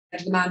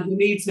to the man who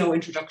needs no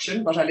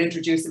introduction, but I'll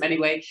introduce him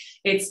anyway.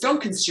 It's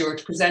Duncan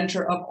Stewart,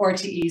 presenter of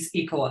RTE's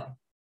EcoEye.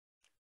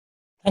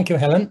 Thank you,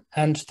 Helen,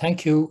 and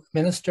thank you,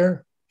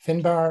 Minister,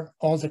 Finbar,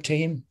 all the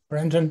team,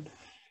 Brendan.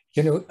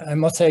 You know, I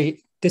must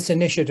say this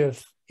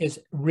initiative is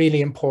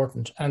really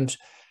important, and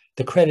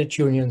the credit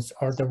unions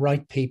are the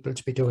right people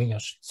to be doing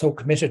it. So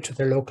committed to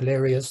their local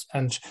areas,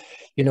 and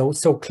you know,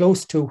 so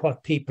close to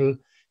what people,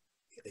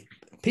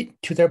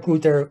 to who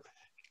their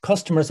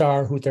customers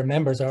are, who their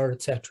members are,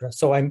 etc.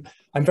 So I'm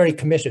very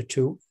committed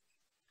to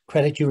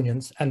credit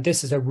unions, and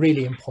this is a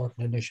really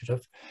important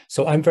initiative.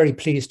 So I'm very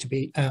pleased to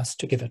be asked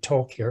to give a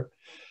talk here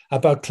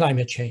about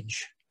climate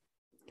change.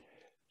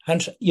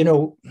 And you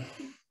know,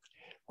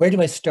 where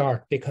do I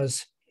start?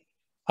 Because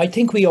I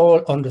think we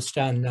all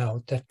understand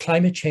now that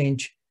climate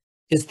change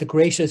is the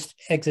greatest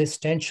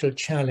existential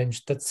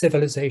challenge that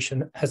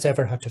civilization has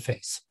ever had to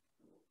face.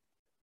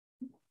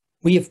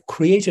 We have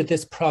created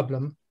this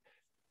problem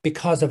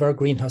because of our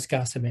greenhouse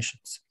gas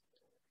emissions.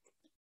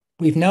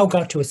 We've now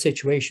got to a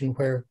situation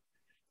where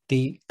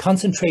the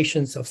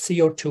concentrations of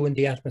CO2 in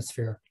the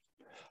atmosphere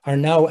are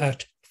now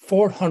at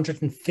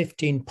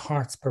 415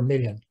 parts per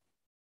million.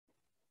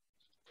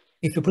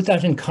 If you put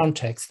that in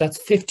context, that's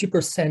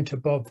 50%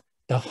 above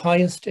the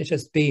highest it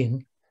has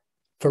been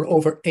for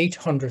over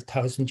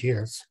 800,000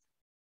 years,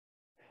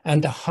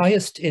 and the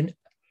highest in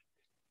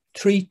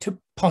 3 to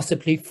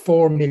possibly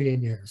 4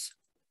 million years.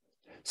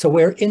 So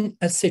we're in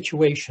a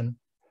situation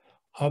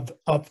of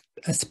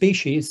a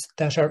species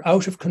that are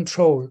out of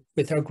control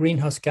with our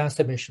greenhouse gas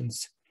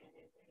emissions.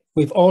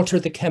 We've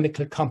altered the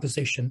chemical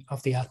composition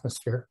of the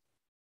atmosphere.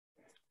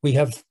 We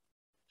have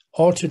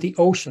altered the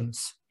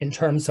oceans in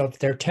terms of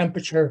their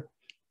temperature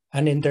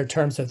and in their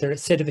terms of their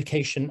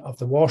acidification of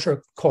the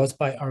water caused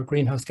by our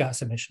greenhouse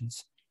gas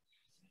emissions.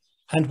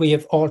 And we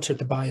have altered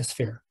the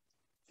biosphere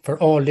for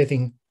all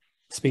living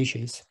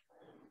species.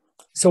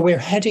 So we're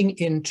heading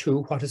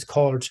into what is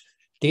called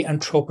the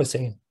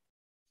Anthropocene.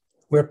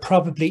 We're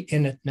probably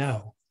in it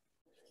now,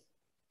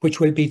 which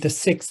will be the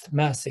 6th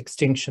mass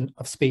extinction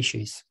of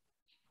species.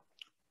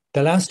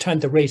 The last time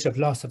the rate of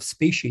loss of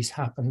species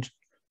happened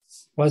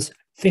was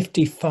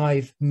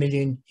 55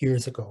 million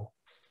years ago.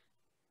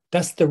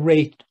 That's the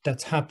rate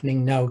that's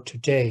happening now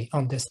today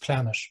on this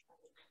planet.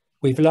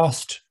 We've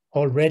lost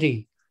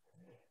already,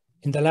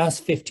 in the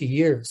last 50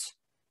 years,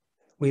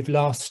 we've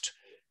lost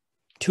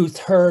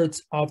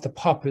 2/3 of the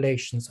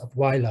populations of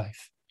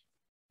wildlife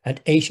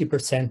and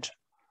 80%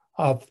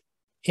 of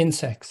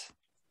insects.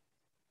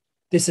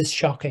 This is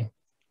shocking.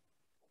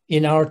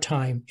 In our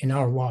time, in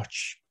our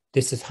watch,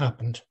 this has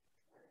happened.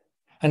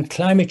 And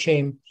climate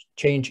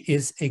change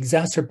is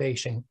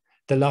exacerbating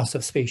the loss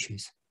of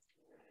species.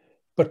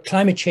 But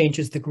climate change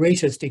is the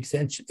greatest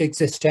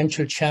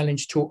existential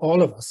challenge to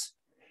all of us,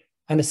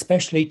 and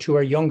especially to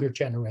our younger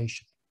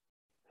generation.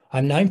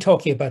 And I'm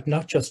talking about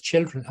not just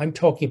children, I'm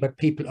talking about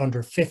people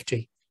under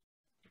 50.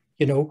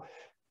 You know,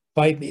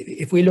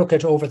 if we look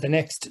at over the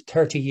next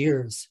 30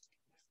 years,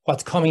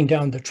 what's coming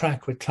down the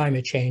track with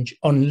climate change,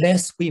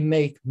 unless we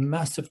make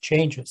massive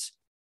changes,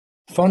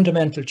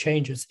 fundamental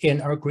changes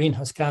in our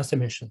greenhouse gas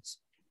emissions,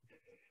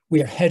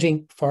 we are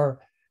heading for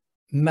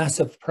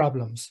massive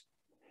problems.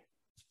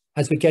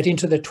 As we get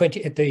into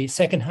the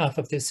second half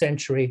of this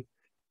century,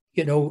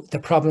 you know, the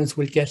problems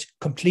will get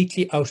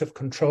completely out of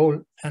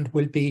control and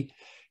will be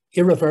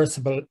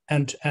irreversible,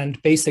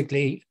 and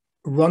basically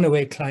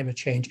runaway climate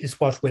change is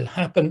what will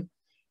happen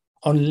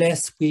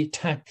unless we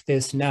attack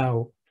this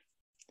now.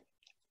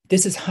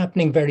 This is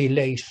happening very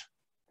late.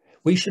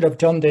 We should have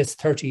done this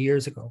 30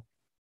 years ago.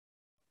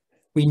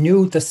 We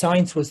knew the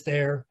science was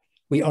there.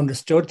 We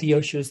understood the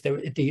issues.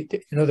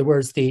 In other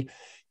words, it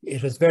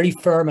was very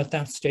firm at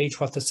that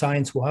stage what the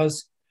science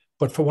was,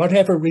 but for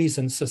whatever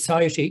reason,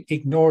 society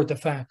ignored the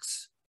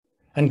facts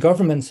and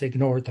governments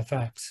ignored the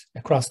facts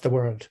across the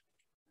world.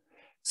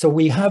 So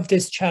we have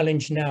this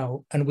challenge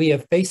now, and we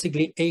have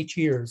basically 8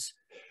 years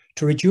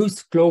to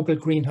reduce global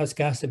greenhouse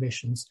gas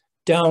emissions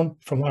down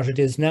from what it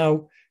is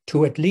now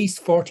to at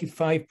least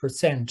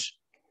 45%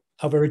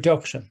 of a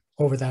reduction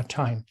over that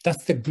time.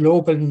 That's the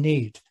global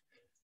need.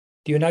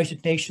 The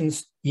United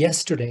Nations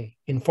yesterday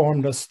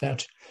informed us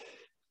that,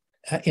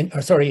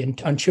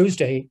 on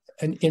Tuesday,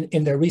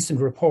 in their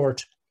recent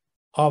report,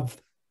 of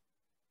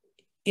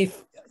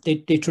if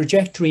the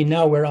trajectory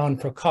now we're on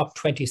for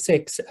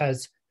COP26,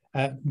 as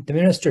the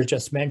Minister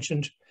just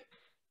mentioned,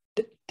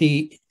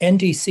 the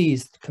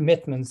NDC's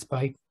commitments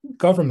by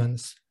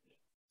governments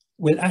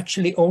will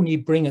actually only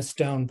bring us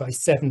down by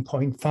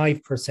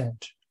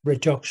 7.5%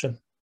 reduction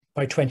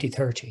by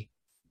 2030.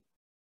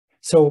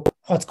 So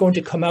what's going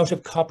to come out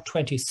of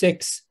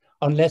COP26,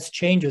 unless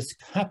changes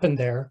happen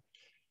there,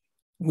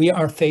 we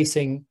are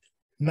facing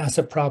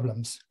massive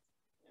problems,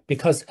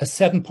 because a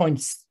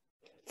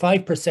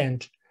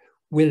 7.5%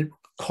 will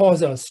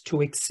cause us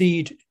to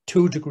exceed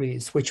 2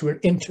 degrees, which we're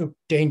into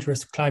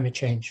dangerous climate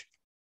change.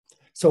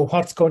 So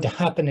what's going to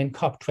happen in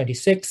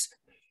COP26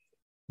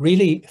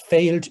 really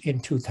failed in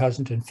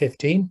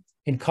 2015,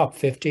 in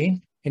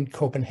COP15 in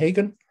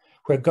Copenhagen,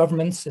 where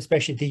governments,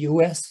 especially the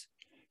US,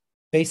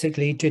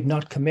 basically did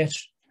not commit,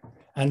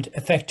 and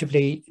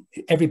effectively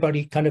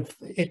everybody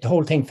the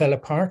whole thing fell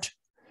apart.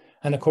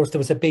 And of course there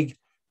was a big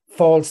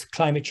false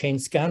climate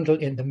change scandal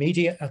in the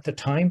media at the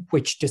time,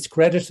 which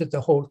discredited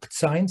the whole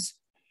science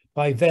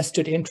by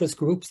vested interest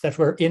groups that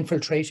were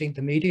infiltrating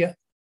the media.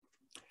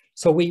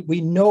 So we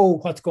know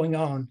what's going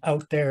on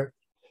out there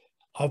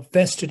of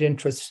vested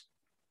interests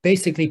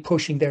basically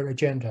pushing their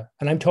agenda.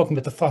 And I'm talking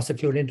about the fossil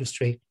fuel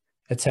industry,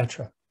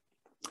 etc.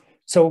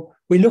 So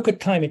we look at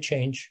climate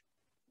change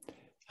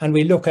and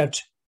we look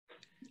at,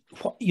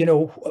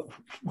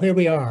 where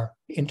we are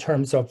in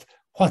terms of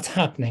what's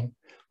happening.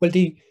 Well,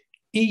 the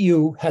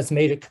EU has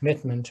made a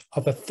commitment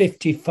of a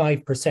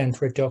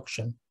 55%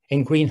 reduction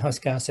in greenhouse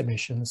gas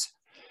emissions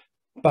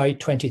by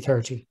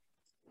 2030.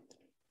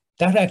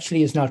 That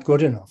actually is not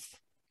good enough,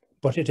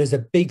 but it is a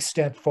big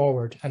step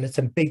forward and it's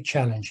a big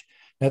challenge.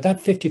 Now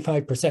that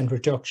 55%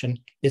 reduction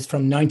is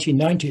from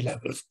 1990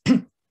 levels.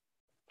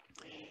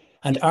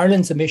 And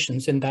Ireland's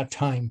emissions in that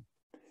time,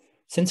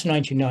 since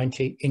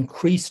 1990,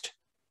 increased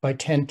by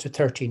 10 to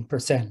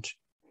 13%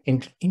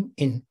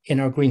 in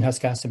our greenhouse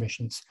gas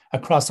emissions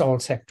across all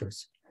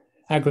sectors: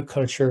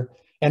 agriculture,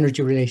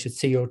 energy-related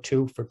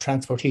CO2 for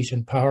transport, heat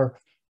and power,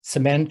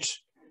 cement,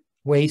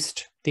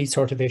 waste, these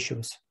sort of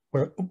issues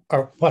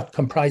are what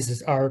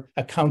comprises our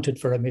accounted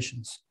for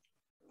emissions.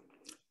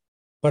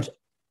 But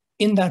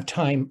in that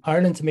time,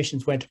 Ireland's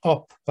emissions went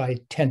up by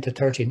 10 to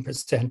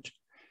 13%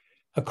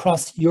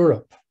 across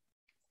Europe.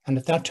 And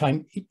at that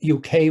time,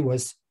 UK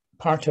was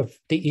part of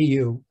the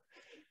EU,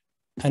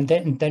 and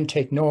then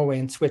take Norway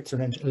and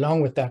Switzerland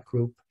along with that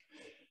group.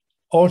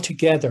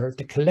 Altogether,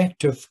 the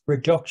collective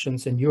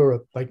reductions in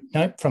Europe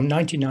from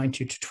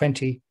 1990 to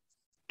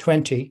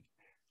 2020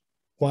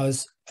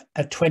 was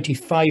a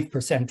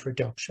 25%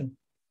 reduction.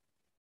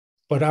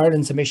 But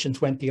Ireland's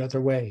emissions went the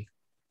other way.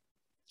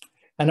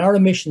 And our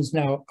emissions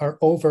now are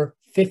over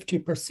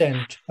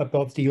 50%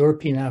 above the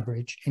European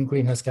average in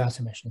greenhouse gas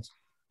emissions.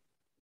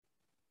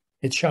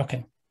 It's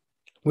shocking.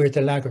 We're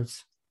the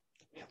laggards.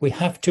 We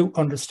have to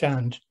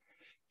understand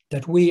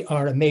that we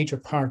are a major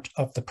part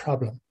of the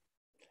problem.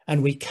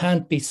 And we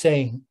can't be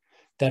saying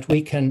that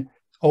we can,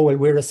 oh, well,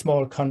 we're a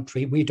small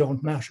country, we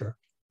don't matter.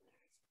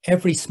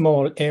 Every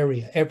small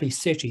area, every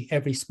city,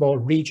 every small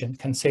region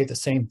can say the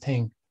same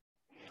thing.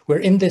 We're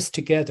in this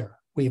together.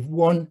 We have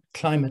one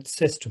climate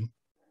system.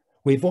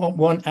 We've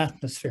one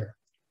atmosphere.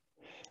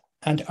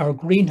 And our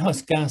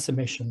greenhouse gas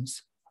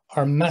emissions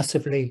are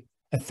massively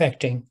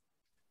affecting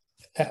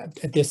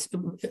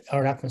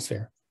our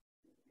atmosphere.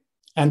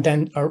 And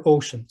then our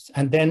oceans,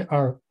 and then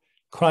our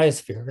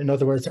cryosphere. In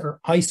other words,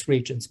 our ice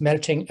regions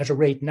melting at a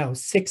rate now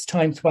 6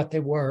 times what they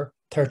were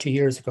 30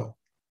 years ago.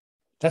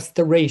 That's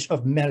the rate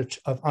of melt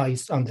of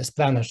ice on this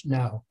planet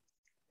now.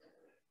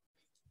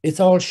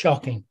 It's all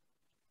shocking.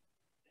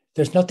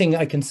 There's nothing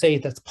I can say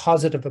that's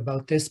positive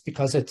about this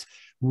because it's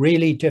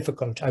really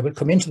difficult. I will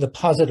come into the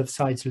positive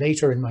sides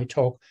later in my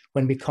talk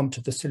when we come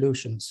to the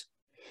solutions.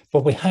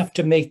 But we have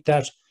to make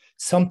that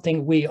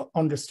something we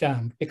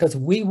understand, because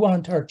we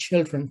want our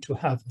children to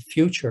have a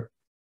future.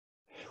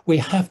 We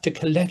have to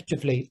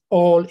collectively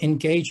all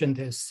engage in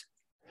this,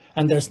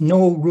 and there's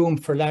no room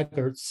for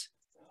laggards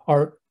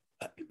or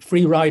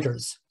free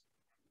riders.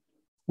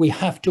 We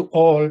have to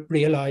all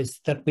realize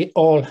that we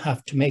all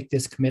have to make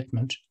this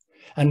commitment,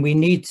 and we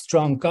need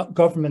strong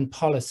government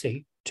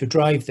policy to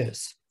drive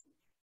this.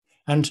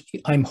 And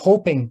I'm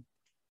hoping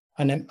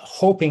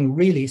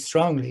really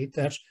strongly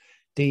that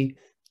the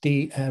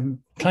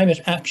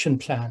climate action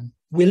plan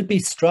will be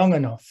strong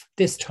enough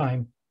this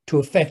time to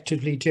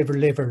effectively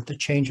deliver the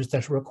changes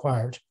that are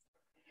required.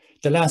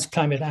 The last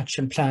climate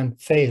action plan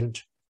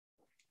failed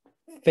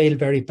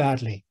very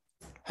badly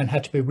and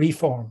had to be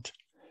reformed.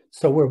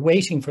 So we're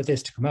waiting for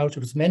this to come out. It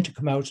was meant to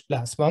come out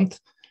last month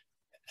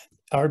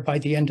or by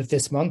the end of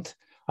this month.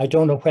 I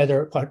don't know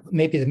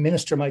maybe the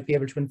Minister might be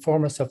able to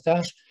inform us of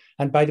that.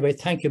 And by the way,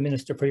 thank you,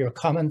 Minister, for your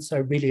comments. I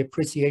really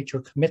appreciate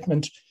your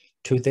commitment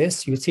to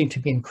this. You seem to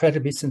be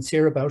incredibly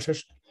sincere about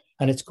it.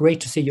 And it's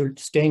great to see you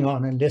staying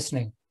on and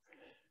listening.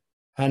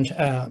 And,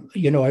 I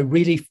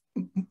really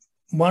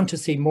want to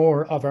see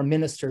more of our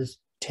ministers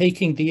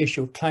taking the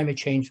issue of climate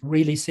change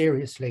really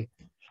seriously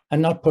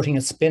and not putting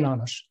a spin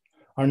on it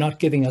or not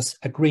giving us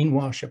a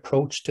greenwash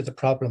approach to the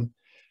problem.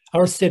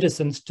 Our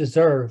citizens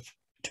deserve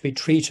to be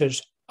treated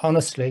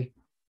honestly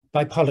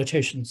by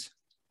politicians.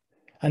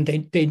 And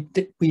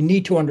we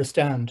need to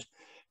understand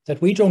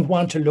that we don't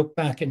want to look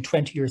back in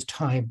 20 years'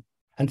 time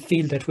and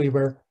feel that we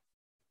were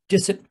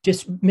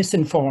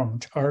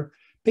misinformed or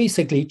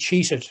basically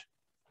cheated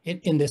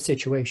in this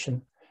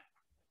situation.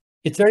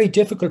 It's very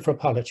difficult for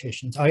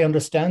politicians. I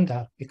understand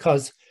that,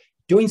 because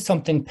doing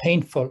something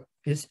painful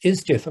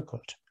is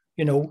difficult.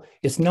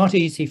 It's not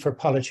easy for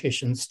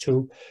politicians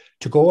to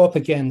go up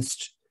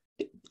against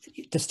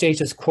the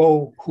status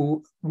quo,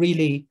 who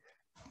really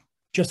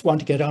just want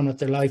to get on with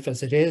their life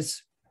as it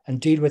is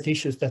and deal with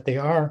issues that they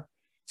are.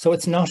 So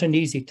it's not an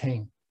easy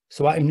thing.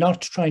 So I'm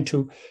not trying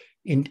to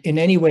in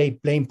any way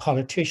blame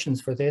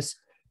politicians for this,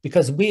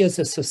 because we as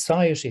a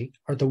society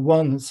are the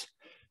ones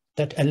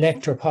that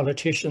elect our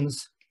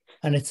politicians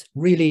And it's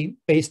really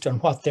based on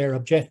what their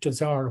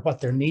objectives are,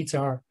 what their needs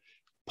are,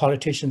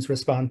 politicians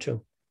respond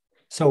to.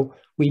 So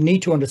we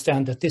need to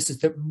understand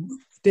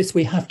that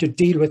we have to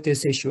deal with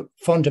this issue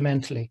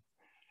fundamentally.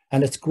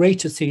 And it's great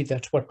to see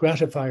that what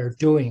Greenify are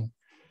doing,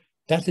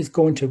 that is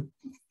going to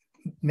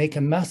make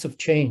a massive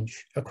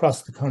change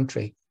across the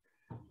country.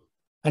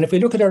 And if we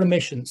look at our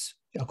emissions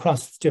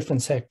across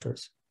different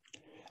sectors,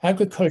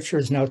 agriculture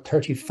is now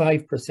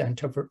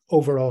 35% of our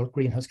overall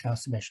greenhouse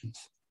gas emissions.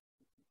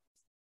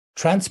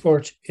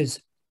 Transport is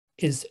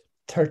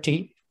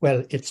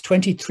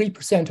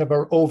 23% of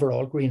our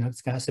overall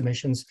greenhouse gas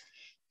emissions,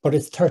 but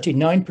it's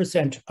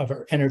 39% of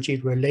our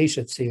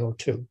energy-related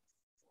CO2,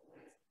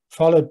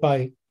 followed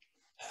by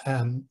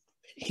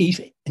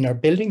heat in our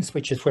buildings,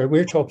 which is where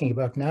we're talking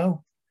about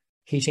now,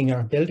 heating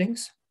our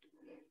buildings.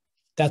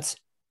 That's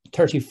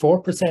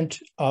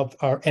 34% of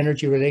our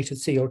energy-related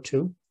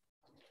CO2.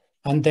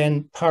 And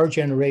then power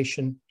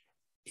generation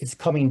is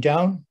coming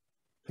down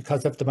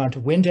because of the amount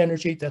of wind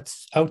energy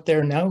that's out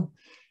there now.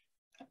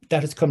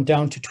 That has come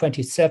down to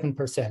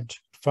 27%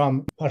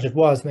 from what it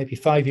was maybe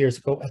 5 years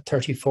ago at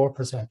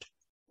 34%.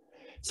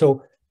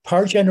 So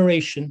power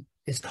generation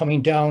is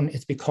coming down.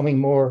 It's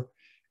becoming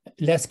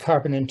less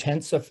carbon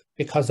intensive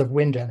because of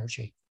wind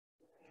energy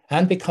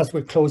and because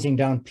we're closing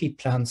down peat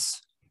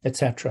plants,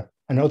 etc.,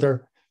 and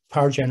other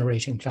power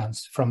generating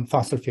plants from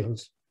fossil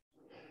fuels.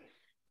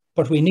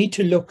 But we need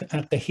to look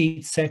at the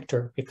heat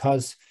sector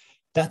because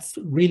that's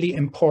really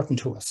important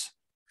to us.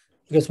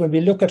 Because when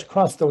we look at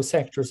across those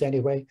sectors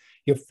anyway,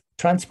 you have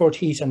transport,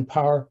 heat and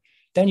power,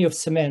 then you have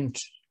cement,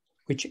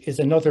 which is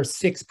another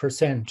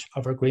 6%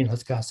 of our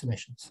greenhouse gas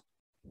emissions.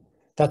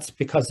 That's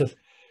because of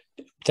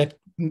that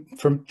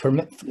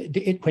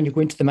when you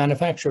go into the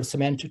manufacture of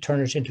cement to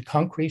turn it into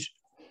concrete.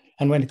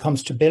 And when it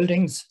comes to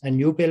buildings and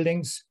new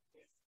buildings,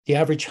 the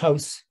average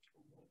house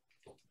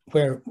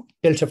where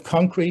built of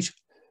concrete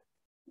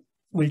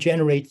will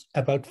generate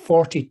about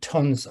 40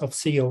 tons of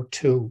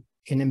CO2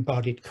 in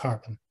embodied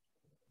carbon.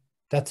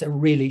 That's a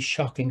really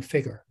shocking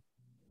figure.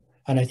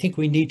 And I think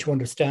we need to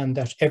understand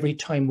that every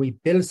time we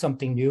build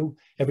something new,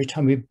 every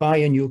time we buy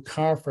a new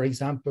car, for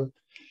example,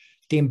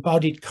 the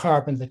embodied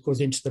carbon that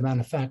goes into the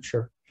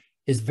manufacture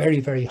is very,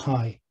 very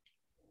high.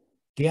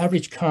 The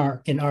average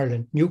car in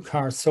Ireland, new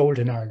cars sold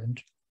in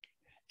Ireland,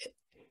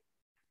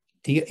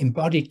 the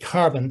embodied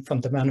carbon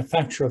from the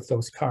manufacture of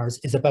those cars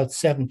is about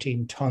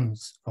 17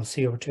 tons of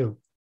CO2,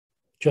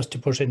 just to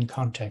put it in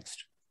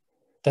context.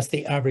 That's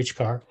the average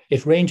car.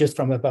 It ranges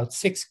from about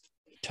 6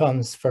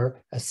 tons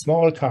for a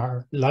small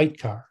car, light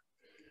car,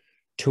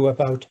 to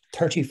about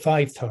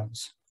 35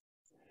 tons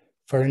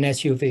for an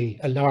SUV,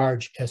 a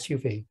large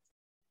SUV.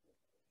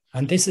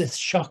 And this is a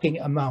shocking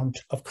amount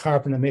of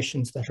carbon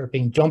emissions that are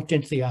being dumped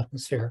into the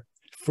atmosphere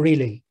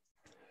freely.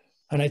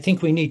 And I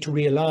think we need to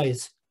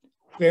realize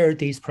where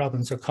these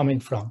problems are coming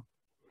from.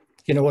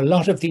 You know, a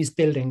lot of these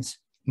buildings,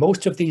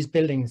 most of these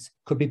buildings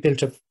could be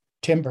built of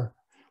timber,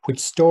 which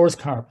stores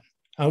carbon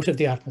out of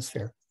the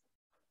atmosphere.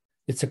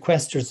 It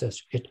sequesters it.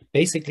 It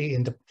basically,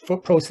 in the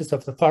process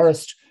of the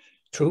forest,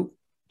 through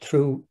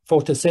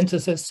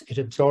photosynthesis, it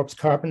absorbs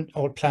carbon.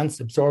 All plants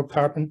absorb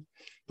carbon,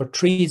 but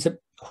trees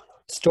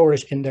store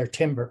it in their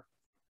timber.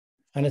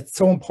 And it's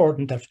so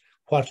important that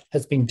what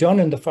has been done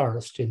in the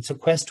forest in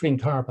sequestering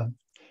carbon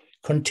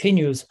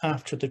continues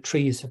after the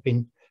trees have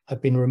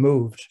been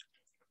removed.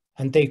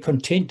 And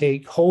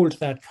they hold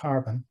that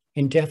carbon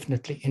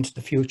indefinitely into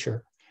the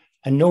future.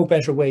 And no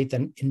better way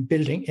than in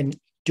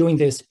doing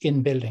this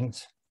in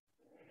buildings.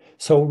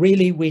 So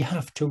really, we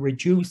have to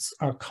reduce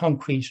our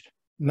concrete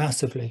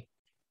massively.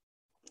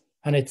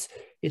 And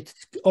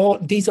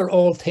these are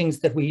all things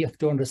that we have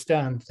to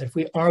understand, that if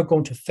we are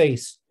going to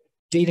face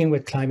dealing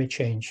with climate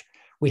change,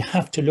 we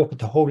have to look at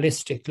the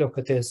holistic look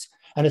at this.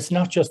 And it's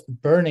not just the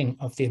burning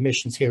of the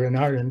emissions here in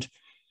Ireland.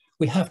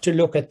 We have to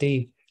look at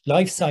the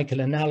life cycle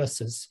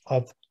analysis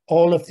of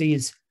all of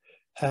these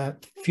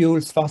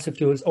fuels, fossil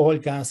fuels, oil,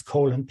 gas,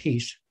 coal and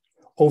peat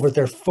over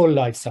their full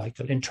life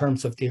cycle in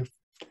terms of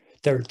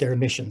their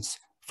emissions,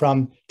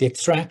 from the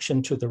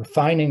extraction to the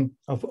refining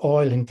of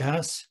oil and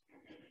gas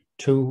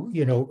to,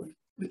 you know,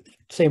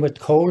 same with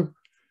coal,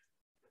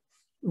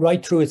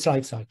 right through its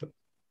life cycle.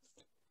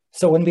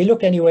 So when we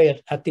look anyway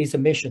at these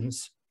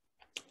emissions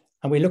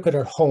and we look at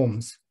our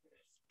homes,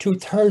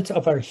 2/3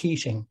 of our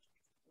heating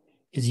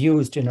is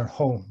used in our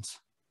homes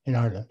in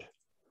Ireland.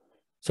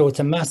 So it's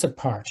a massive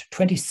part.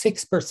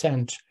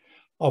 26%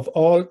 of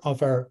all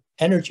of our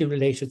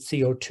energy-related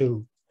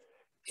CO2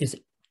 is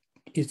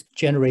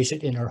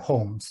generated in our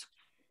homes,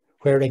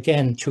 where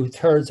again,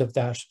 2/3 of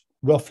that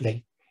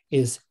roughly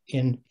is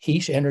in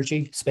heat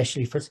energy,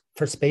 especially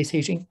for space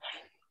heating.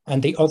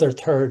 And the other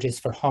third is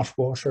for hot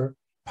water,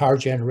 power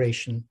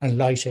generation and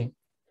lighting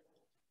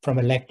from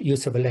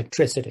use of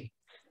electricity.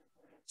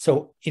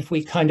 So if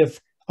we kind of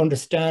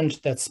understand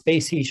that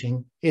space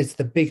heating is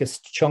the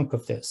biggest chunk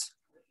of this,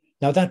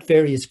 now that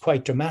varies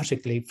quite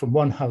dramatically from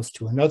one house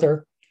to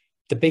another.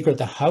 The bigger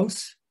the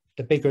house,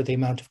 the bigger the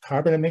amount of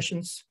carbon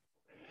emissions,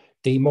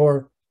 the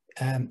more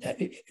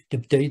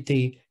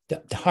the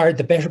the higher,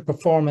 the better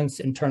performance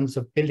in terms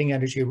of building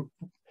energy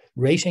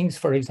ratings,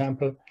 for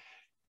example,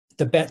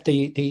 the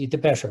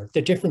better.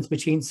 The difference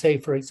between, say,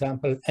 for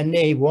example, an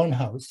A1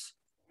 house,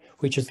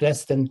 which is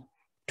less than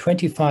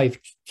 25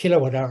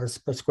 kilowatt hours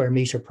per square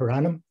meter per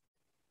annum,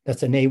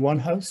 that's an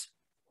A1 house,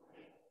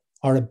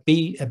 or an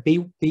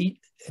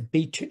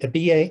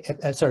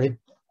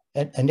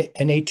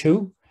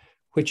A2,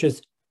 which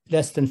is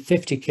less than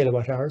 50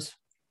 kilowatt hours,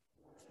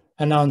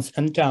 and on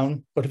and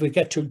down. But if we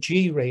get to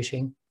G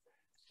rating,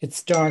 it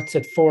starts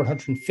at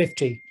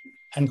 450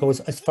 and goes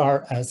as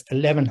far as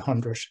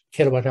 1100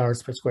 kilowatt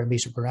hours per square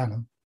meter per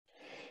annum.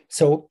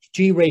 So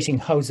G rating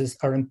houses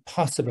are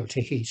impossible to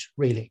heat,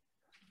 really.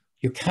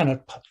 You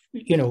cannot,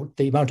 you know,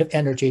 the amount of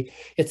energy.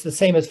 It's the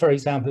same as, for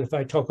example, if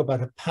I talk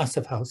about a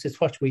passive house,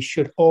 it's what we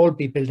should all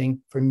be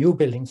building for new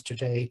buildings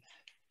today.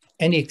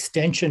 Any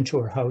extension to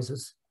our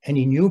houses,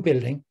 any new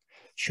building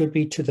should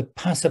be to the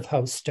passive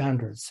house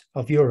standards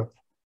of Europe,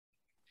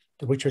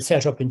 which are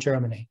set up in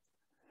Germany,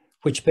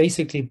 which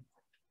basically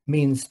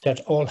means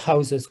that all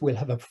houses will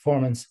have a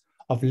performance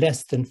of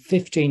less than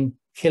 15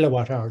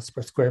 kilowatt hours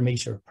per square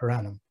meter per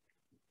annum.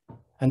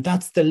 And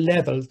that's the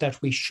level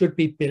that we should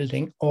be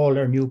building all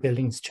our new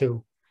buildings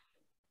to.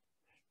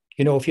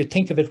 You know, if you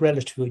think of it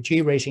relative to a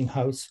G rating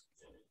house,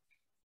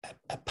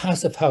 a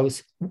passive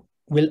house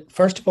will,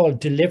 first of all,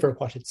 deliver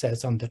what it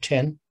says on the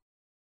tin,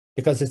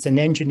 because it's an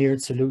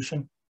engineered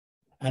solution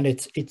and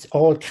it's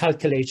all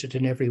calculated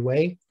in every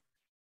way.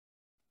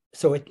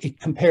 So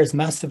it compares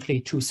massively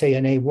to, say,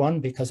 an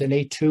A1, because an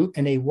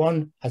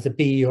A1 has a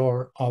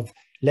BER of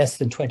less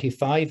than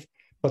 25,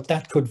 but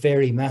that could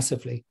vary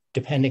massively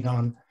depending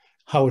on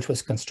how it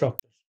was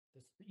constructed.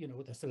 You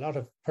know, there's a lot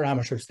of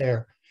parameters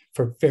there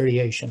for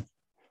variation,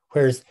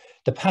 whereas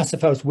the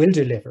passive house will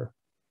deliver.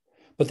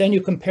 But then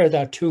you compare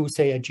that to,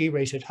 say, a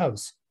G-rated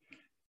house.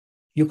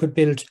 You could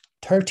build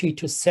 30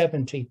 to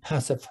 70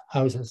 passive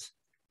houses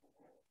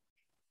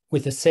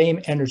with the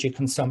same energy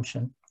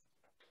consumption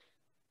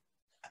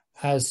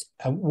as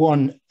a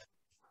one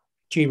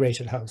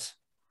G-rated house.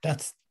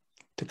 That's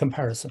the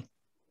comparison.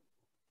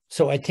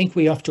 So I think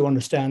we have to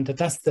understand that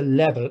that's the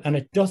level, and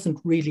it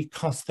doesn't really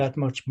cost that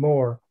much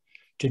more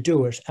to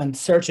do it. And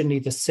certainly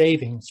the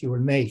savings you will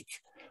make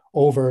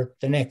over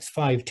the next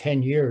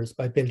 5-10 years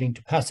by building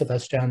to passive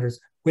house standards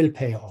will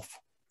pay off.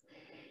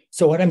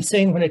 So what I'm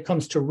saying, when it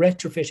comes to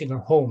retrofitting our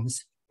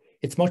homes,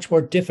 it's much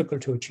more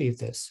difficult to achieve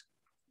this.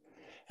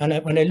 And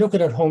when I look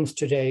at our homes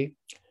today,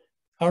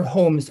 our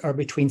homes are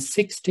between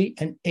 60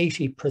 and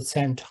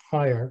 80%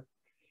 higher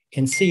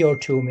in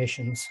CO2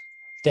 emissions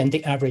than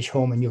the average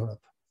home in Europe.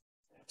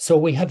 So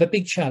we have a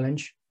big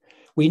challenge.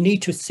 We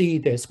need to see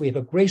this. We have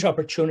a great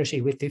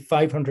opportunity with the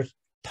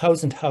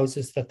 500,000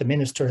 houses that the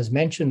Minister has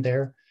mentioned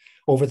there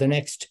over the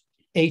next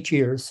 8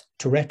 years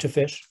to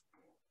retrofit.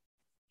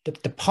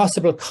 The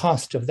possible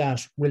cost of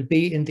that will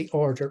be in the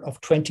order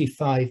of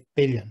 25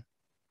 billion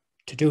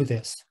to do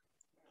this.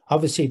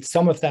 Obviously,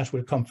 some of that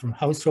will come from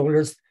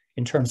householders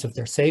in terms of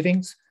their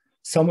savings.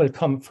 Some will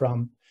come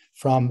from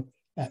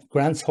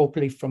grants,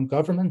 hopefully from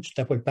government,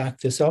 that will back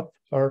this up,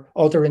 or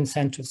other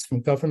incentives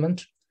from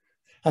government.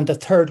 And the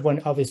third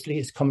one,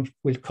 obviously,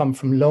 will come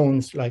from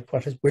loans like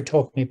what we're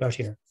talking about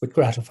here with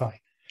Greenify.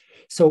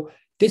 So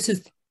this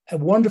is a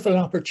wonderful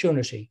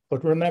opportunity.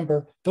 But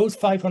remember, those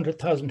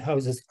 500,000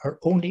 houses are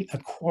only a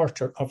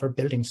quarter of our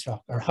building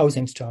stock, our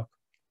housing stock.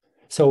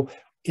 So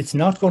it's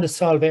not going to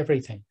solve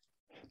everything.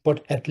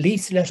 But at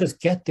least let us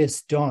get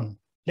this done.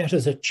 Let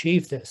us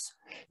achieve this.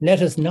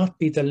 Let us not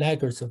be the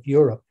laggards of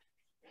Europe.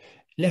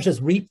 Let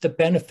us reap the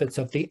benefits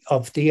of the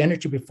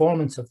energy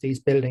performance of these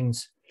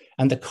buildings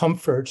and the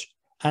comfort.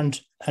 And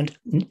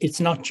it's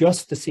not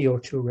just the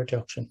CO2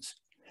 reductions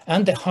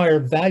and the higher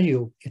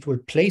value it will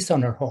place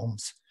on our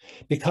homes,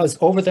 because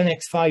over the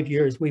next 5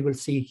 years, we will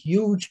see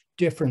huge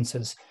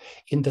differences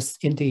in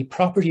the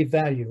property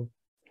value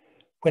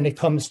when it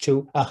comes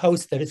to a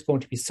house that is going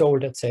to be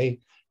sold at, say,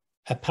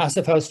 a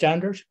passive house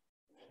standard,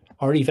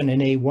 or even an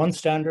A1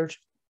 standard,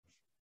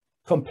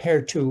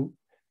 compared to,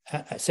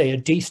 say, a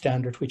D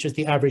standard, which is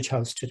the average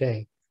house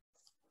today,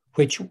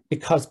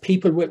 because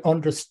people will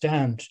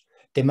understand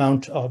the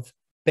amount of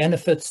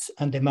benefits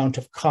and the amount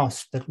of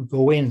cost that will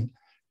go in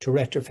to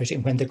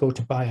retrofitting when they go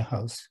to buy a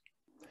house.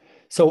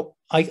 So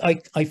I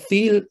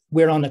feel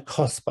we're on a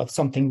cusp of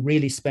something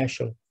really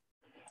special.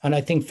 And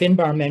I think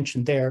Finbar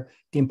mentioned there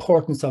the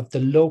importance of the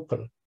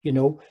local. You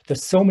know,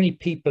 there's so many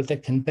people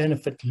that can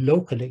benefit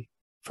locally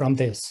from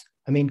this.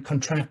 I mean,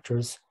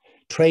 contractors,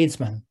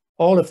 tradesmen,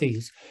 all of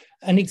these.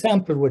 An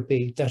example would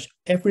be that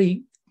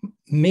every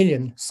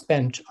million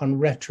spent on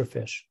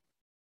retrofit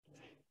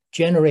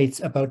generates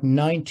about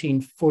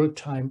 19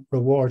 full-time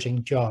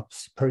rewarding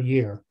jobs per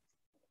year.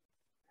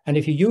 And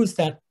if you use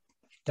that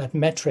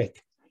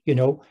metric, you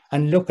know,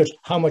 and look at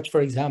how much,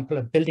 for example,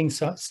 a building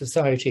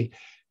society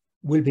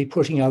will be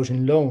putting out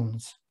in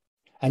loans,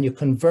 and you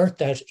convert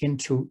that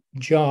into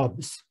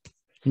jobs,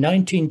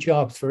 19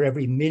 jobs for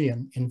every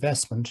million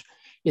investment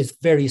is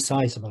very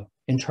sizable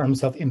in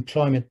terms of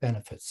employment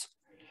benefits.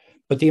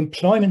 But the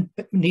employment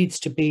needs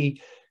to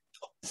be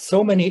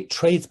so many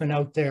tradesmen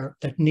out there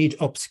that need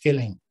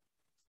upskilling,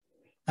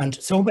 and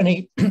so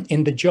many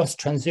in the just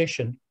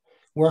transition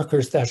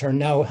workers that are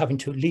now having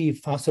to leave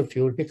fossil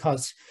fuel,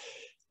 because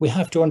we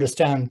have to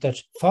understand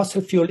that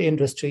fossil fuel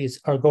industries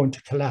are going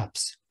to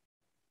collapse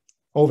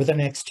over the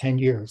next 10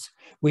 years.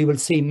 We will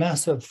see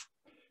massive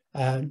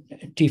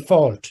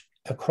default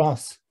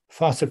across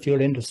fossil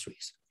fuel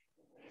industries.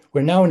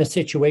 We're now in a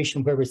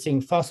situation where we're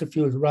seeing fossil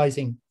fuels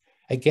rising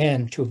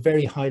again to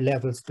very high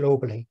levels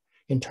globally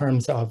in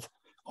terms of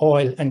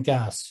oil and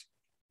gas.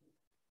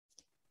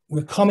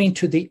 We're coming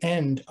to the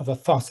end of a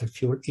fossil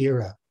fuel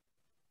era.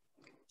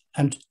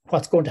 And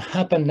what's going to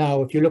happen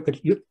now, if you look at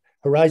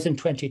Horizon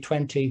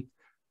 2020,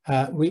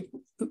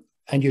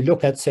 and you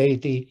look at, say,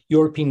 the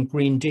European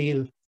Green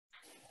Deal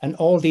and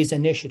all these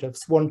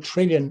initiatives, 1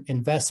 trillion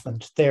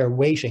investment there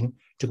waiting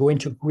to go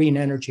into green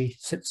energy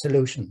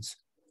solutions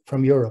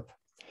from Europe.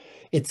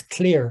 It's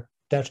clear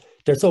that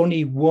there's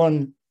only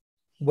one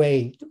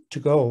way to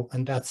go,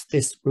 and that's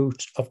this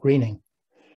route of greening.